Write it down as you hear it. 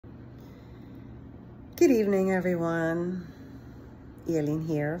Good evening, everyone. Elin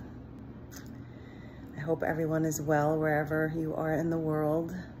here. I hope everyone is well wherever you are in the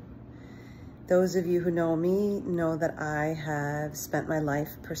world. Those of you who know me know that I have spent my life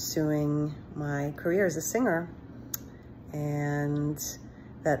pursuing my career as a singer, and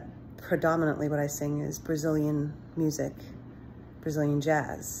that predominantly what I sing is Brazilian music, Brazilian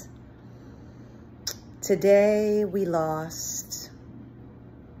jazz. Today we lost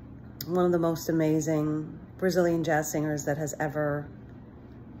one of the most amazing Brazilian jazz singers that has ever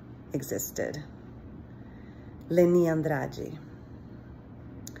existed, Elin Andrade.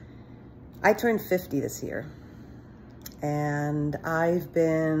 I turned 50 this year, and I've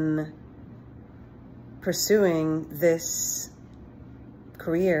been pursuing this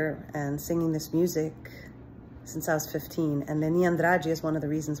career and singing this music since I was 15, and Elin Andrade is one of the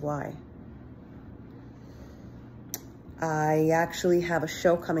reasons why. I actually have a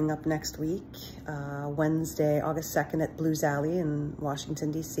show coming up next week, Wednesday, August 2nd at Blues Alley in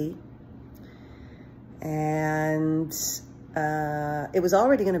Washington, D.C. And it was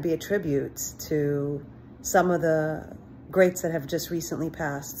already going to be a tribute to some of the greats that have just recently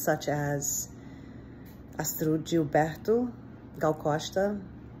passed, such as Astrud Gilberto, Gal Costa,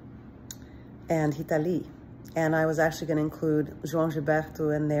 and Rita Lee. And I was actually going to include João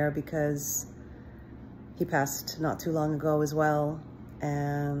Gilberto in there because he passed not too long ago as well.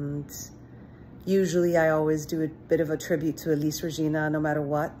 And usually I always do a bit of a tribute to Elis Regina, no matter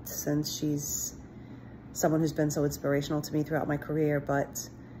what, since she's someone who's been so inspirational to me throughout my career. But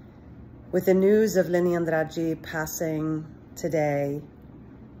with the news of Elin Andrade passing today,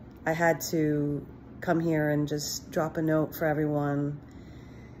 I had to come here and just drop a note for everyone,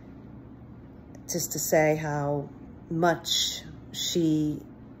 just to say how much she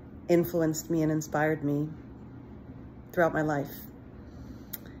influenced me and inspired me throughout my life.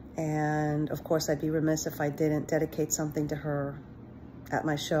 And of course, I'd be remiss if I didn't dedicate something to her at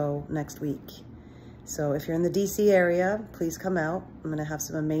my show next week. So if you're in the DC area, please come out. I'm gonna have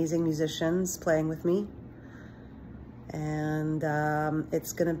some amazing musicians playing with me. And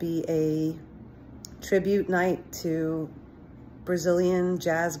it's gonna be a tribute night to Brazilian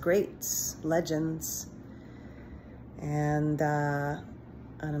jazz greats, legends, and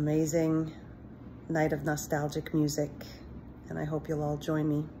an amazing night of nostalgic music. And I hope you'll all join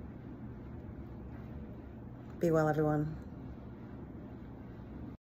me. Be well, everyone.